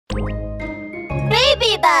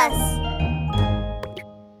Baby Bus.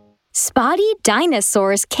 Spotty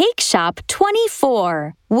Dinosaur's Cake Shop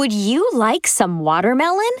 24. Would you like some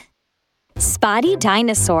watermelon? Spotty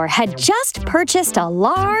Dinosaur had just purchased a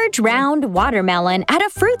large round watermelon at a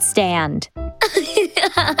fruit stand.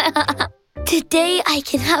 Today I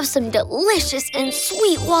can have some delicious and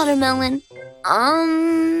sweet watermelon.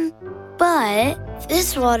 But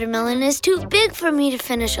this watermelon is too big for me to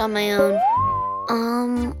finish on my own.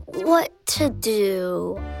 What to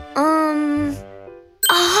do?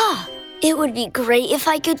 It would be great if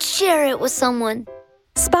I could share it with someone.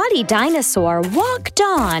 Spotty Dinosaur walked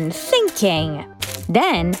on, thinking.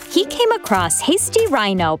 Then he came across Hasty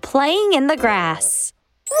Rhino playing in the grass.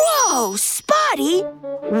 Whoa, Spotty!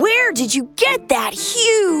 Where did you get that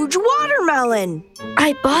huge watermelon?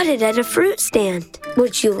 I bought it at a fruit stand.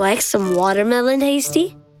 Would you like some watermelon,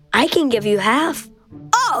 Hasty? I can give you half.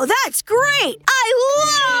 Oh, that's great! I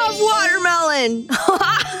love watermelon!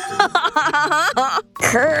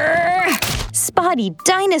 Grr! Spotty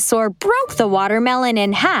Dinosaur broke the watermelon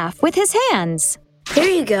in half with his hands. Here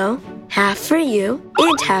you go. Half for you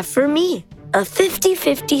and half for me. A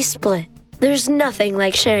 50-50 split. There's nothing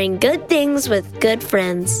like sharing good things with good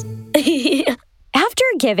friends. After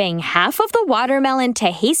giving half of the watermelon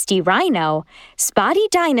to Hasty Rhino, Spotty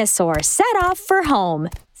Dinosaur set off for home,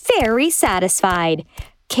 very satisfied,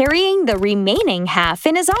 carrying the remaining half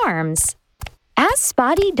in his arms. As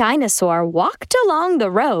Spotty Dinosaur walked along the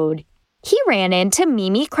road, he ran into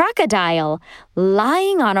Mimi Crocodile,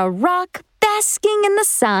 lying on a rock, basking in the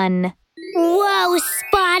sun. Whoa,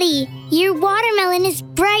 Spotty! Your watermelon is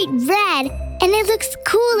bright red, and it looks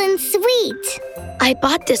cool and sweet. I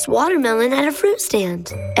bought this watermelon at a fruit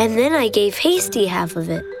stand, and then I gave Hasty half of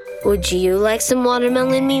it. Would you like some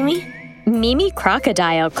watermelon, Mimi? Mimi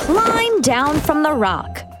Crocodile climbed down from the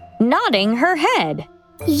rock, nodding her head.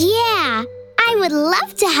 Yeah, I would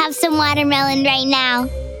love to have some watermelon right now.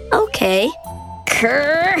 Okay.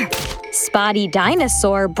 Grr! Spotty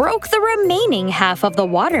Dinosaur broke the remaining half of the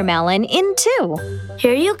watermelon in two.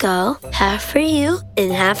 Here you go. Half for you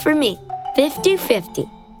and half for me. 50-50.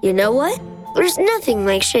 You know what? There's nothing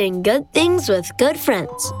like sharing good things with good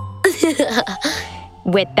friends.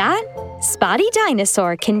 With that, Spotty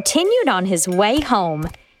Dinosaur continued on his way home,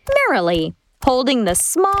 merrily, holding the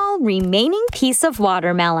small remaining piece of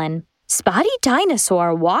watermelon. Spotty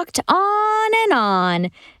Dinosaur walked on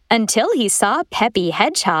until he saw Peppy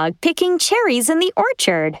Hedgehog picking cherries in the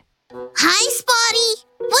orchard. Hi, Spotty!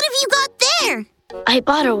 What have you got there? I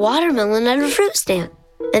bought a watermelon at a fruit stand,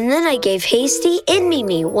 and then I gave Hasty and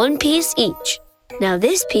Mimi one piece each. Now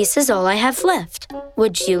this piece is all I have left.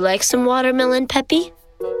 Would you like some watermelon, Peppy?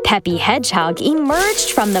 Peppy Hedgehog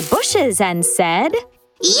emerged from the bushes and said,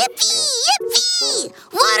 Yippee! Yippee!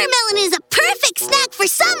 Watermelon is a perfect snack for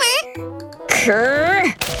summer!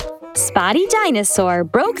 Grr! Spotty Dinosaur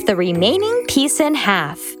broke the remaining piece in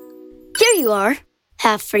half. Here you are.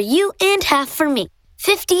 Half for you and half for me.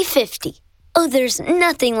 50-50. Oh, there's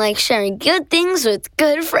nothing like sharing good things with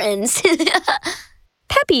good friends.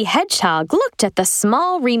 Peppy Hedgehog looked at the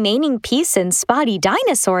small remaining piece in Spotty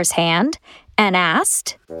Dinosaur's hand and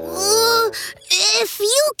asked, If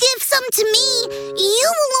you give some to me,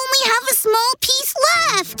 you will only have a small piece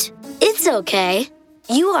left. It's okay.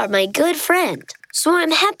 You are my good friend, so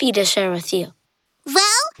I'm happy to share with you.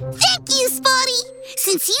 Well, thank you, Spotty.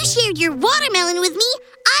 Since you shared your watermelon with me,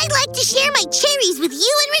 I'd like to share my cherries with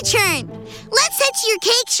you in return. Let's head to your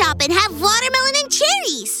cake shop and have watermelon and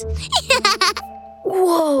cherries.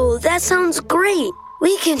 Whoa, that sounds great.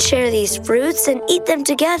 We can share these fruits and eat them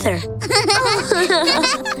together.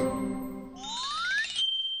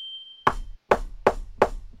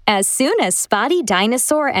 As soon as Spotty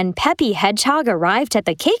Dinosaur and Peppy Hedgehog arrived at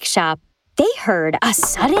the cake shop, they heard a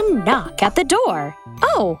sudden knock at the door.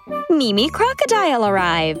 Oh, Mimi Crocodile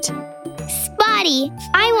arrived. Spotty,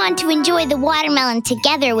 I want to enjoy the watermelon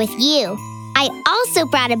together with you. I also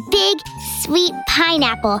brought a big, sweet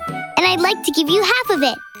pineapple, and I'd like to give you half of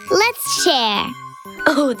it. Let's share.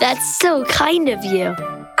 Oh, that's so kind of you.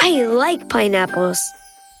 I like pineapples.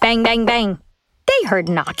 Bang, bang, bang. They heard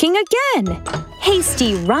knocking again.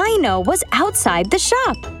 Hasty Rhino was outside the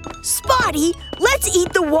shop. Spotty, let's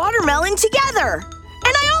eat the watermelon together.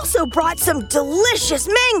 And I also brought some delicious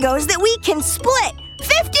mangoes that we can split.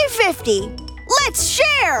 50-50. Let's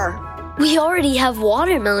share. We already have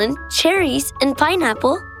watermelon, cherries, and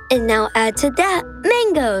pineapple. And now add to that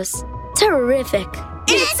mangoes. Terrific.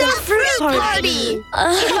 It's a fruit party!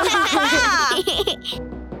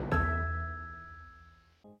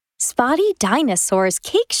 Spotty Dinosaur's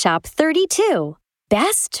Cake Shop 32.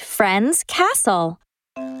 Best Friends Castle.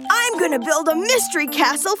 I'm gonna build a mystery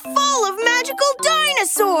castle full of magical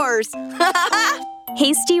dinosaurs!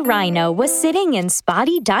 Hasty Rhino was sitting in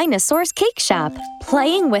Spotty Dinosaur's cake shop,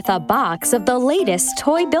 playing with a box of the latest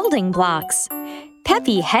toy building blocks.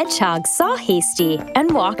 Peppy Hedgehog saw Hasty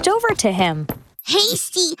and walked over to him.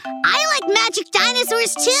 Hasty, I like magic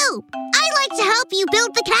dinosaurs too. I'd like to help you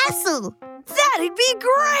build the castle. That'd be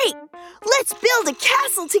great! Let's build a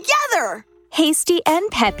castle together! Hasty and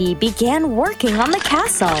Peppy began working on the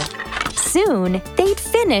castle. Soon, they'd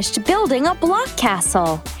finished building a block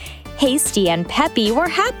castle. Hasty and Peppy were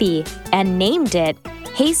happy and named it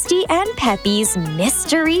Hasty and Peppy's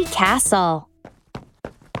Mystery Castle.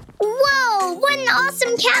 Whoa, what an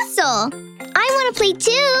awesome castle! I want to play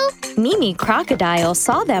too! Mimi Crocodile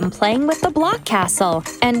saw them playing with the block castle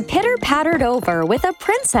and pitter-pattered over with a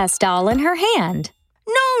princess doll in her hand.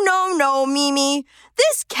 No, Mimi.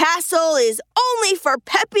 This castle is only for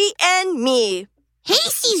Peppy and me.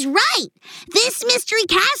 Hasty's right. This mystery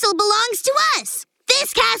castle belongs to us.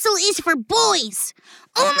 This castle is for boys.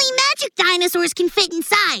 Only magic dinosaurs can fit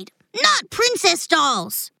inside, not princess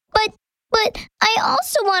dolls. But I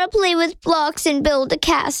also want to play with blocks and build a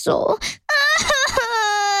castle.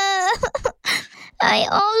 I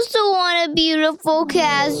also want a beautiful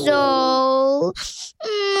castle.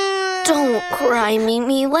 Don't cry,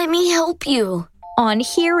 Mimi. Let me help you. On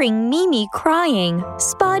hearing Mimi crying,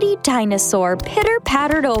 Spotty Dinosaur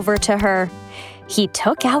pitter-pattered over to her. He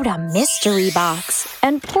took out a mystery box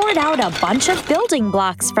and poured out a bunch of building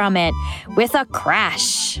blocks from it with a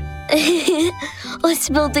crash. Let's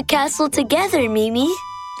build the castle together, Mimi.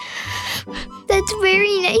 That's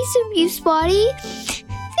very nice of you, Spotty.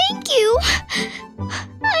 Thank you.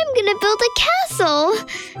 I'm gonna build a castle.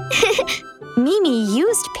 Mimi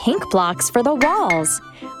used pink blocks for the walls,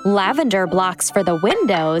 lavender blocks for the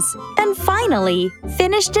windows, and finally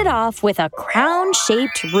finished it off with a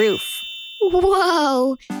crown-shaped roof.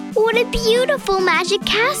 Whoa, what a beautiful magic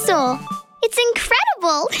castle. It's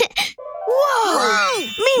incredible. Whoa!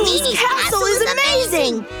 Mimi's castle is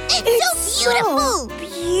amazing! It's so beautiful!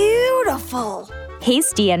 Beautiful!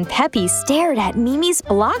 Hasty and Peppy stared at Mimi's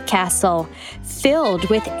block castle, filled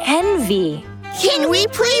with envy. Can we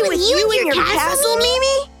play with you in your castle,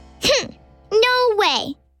 Mimi? No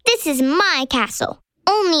way. This is my castle.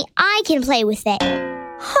 Only I can play with it.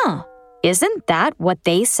 Huh. Isn't that what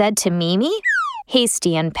they said to Mimi?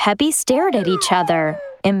 Hasty and Peppy stared at each other,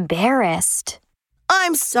 embarrassed.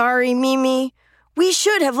 I'm sorry, Mimi. We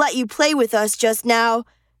should have let you play with us just now.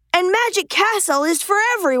 And Magic Castle is for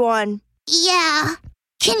everyone. Yeah.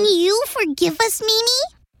 Can you forgive us, Mimi?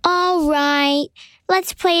 All right,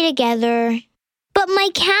 let's play together. But my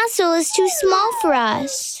castle is too small for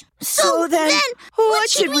us. So then what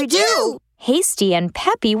should we do? Hasty and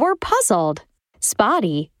Peppy were puzzled.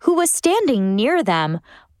 Spotty, who was standing near them,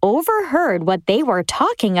 overheard what they were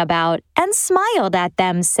talking about and smiled at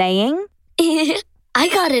them, saying, I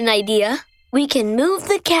got an idea. We can move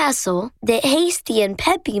the castle that Hasty and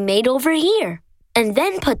Peppy made over here, and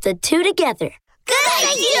then put the two together. Good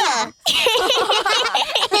idea!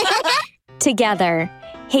 Together,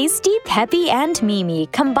 Hasty, Peppy, and Mimi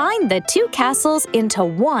combined the two castles into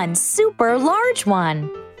one super large one.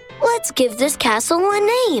 Let's give this castle a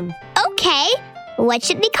name. Okay, what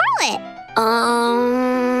should we call it?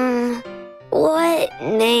 What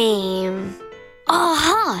name?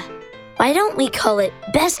 Aha! Why don't we call it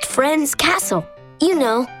Best Friends Castle? You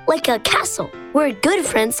know, like a castle where good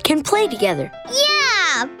friends can play together.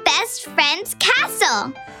 Yeah, Best Friends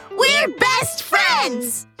Castle. We're best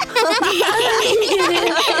friends!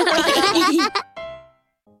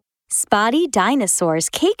 Spotty Dinosaur's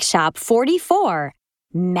Cake Shop 44,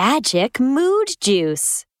 Magic Mood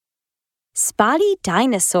Juice. Spotty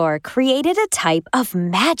Dinosaur created a type of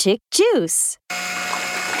magic juice.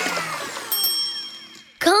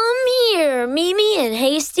 Come here, Mimi and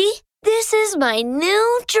Hasty. This is my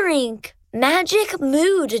new drink, Magic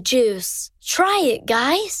Mood Juice. Try it,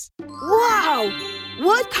 guys. Wow!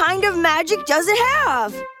 What kind of magic does it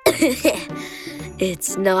have?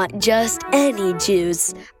 It's not just any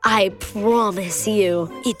juice. I promise you.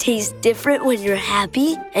 It tastes different when you're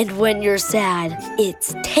happy and when you're sad.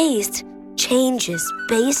 Its taste changes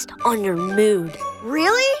based on your mood.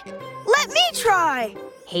 Really? Let me try.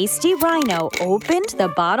 Hasty Rhino opened the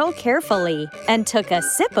bottle carefully and took a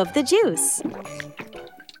sip of the juice.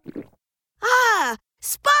 Ah,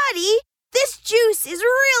 Spotty, this juice is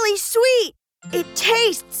really sweet. It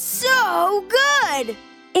tastes so good.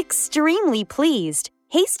 Extremely pleased,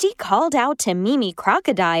 Hasty called out to Mimi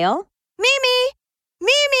Crocodile. Mimi,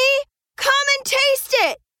 come and taste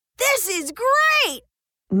it. This is great.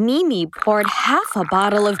 Mimi poured half a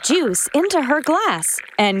bottle of juice into her glass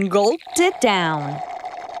and gulped it down.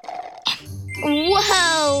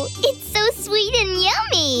 Whoa, it's so sweet and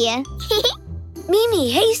yummy. Mimi,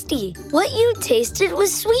 Hasty, what you tasted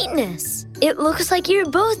was sweetness. It looks like you're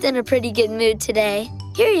both in a pretty good mood today.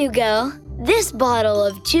 Here you go. This bottle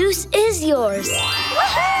of juice is yours.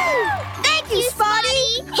 Woohoo! Thank you,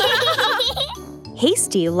 Spotty!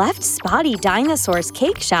 Hasty left Spotty Dinosaur's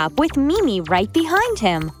cake shop with Mimi right behind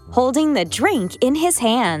him, holding the drink in his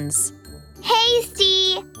hands.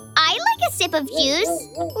 Hasty, I like a sip of juice.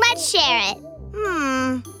 Let's share it.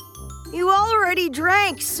 You already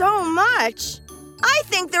drank so much. I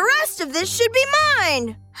think the rest of this should be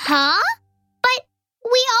mine. Huh? But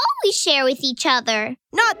we always share with each other.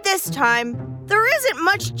 Not this time. There isn't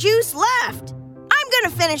much juice left. I'm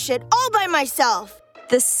gonna finish it all by myself.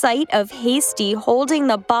 The sight of Hasty holding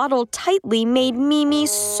the bottle tightly made Mimi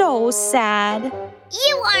so sad.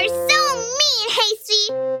 You are so mean,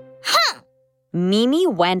 Hasty. Huh! Mimi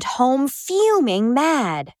went home fuming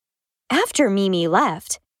mad. After Mimi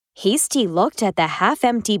left, Hasty looked at the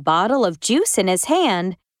half-empty bottle of juice in his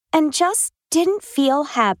hand and just didn't feel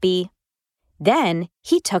happy. Then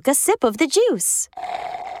he took a sip of the juice.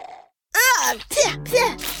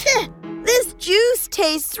 This juice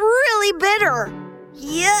tastes really bitter.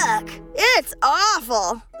 Yuck, it's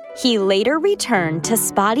awful. He later returned to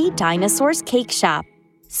Spotty Dinosaur's cake shop.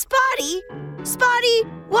 Spotty,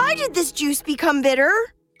 why did this juice become bitter?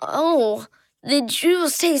 Oh, the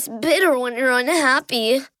juice tastes bitter when you're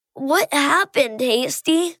unhappy. What happened,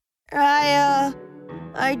 Hasty? I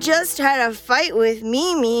just had a fight with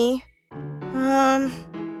Mimi.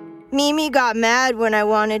 Mimi got mad when I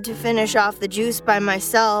wanted to finish off the juice by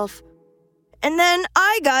myself. And then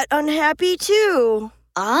I got unhappy too.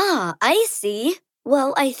 Ah, I see.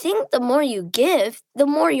 Well, I think the more you give, the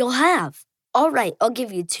more you'll have. All right, I'll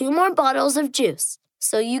give you 2 more bottles of juice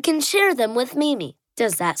so you can share them with Mimi.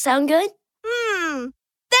 Does that sound good?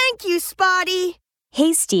 Thank you, Spotty.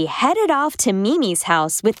 Hasty headed off to Mimi's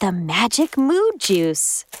house with the magic mood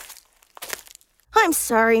juice. I'm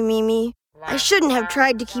sorry, Mimi. I shouldn't have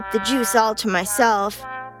tried to keep the juice all to myself.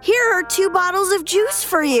 Here are 2 bottles of juice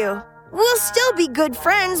for you. We'll still be good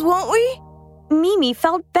friends, won't we? Mimi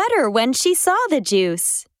felt better when she saw the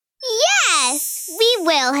juice. Yes, we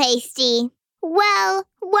will, Hasty. Well,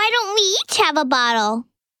 why don't we each have a bottle?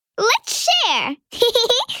 Let's share.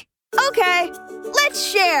 Okay, let's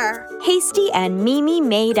share. Hasty and Mimi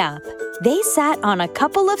made up. They sat on a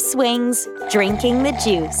couple of swings, drinking the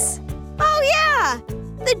juice. Oh, yeah!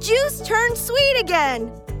 The juice turned sweet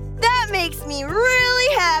again. That makes me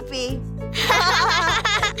really happy.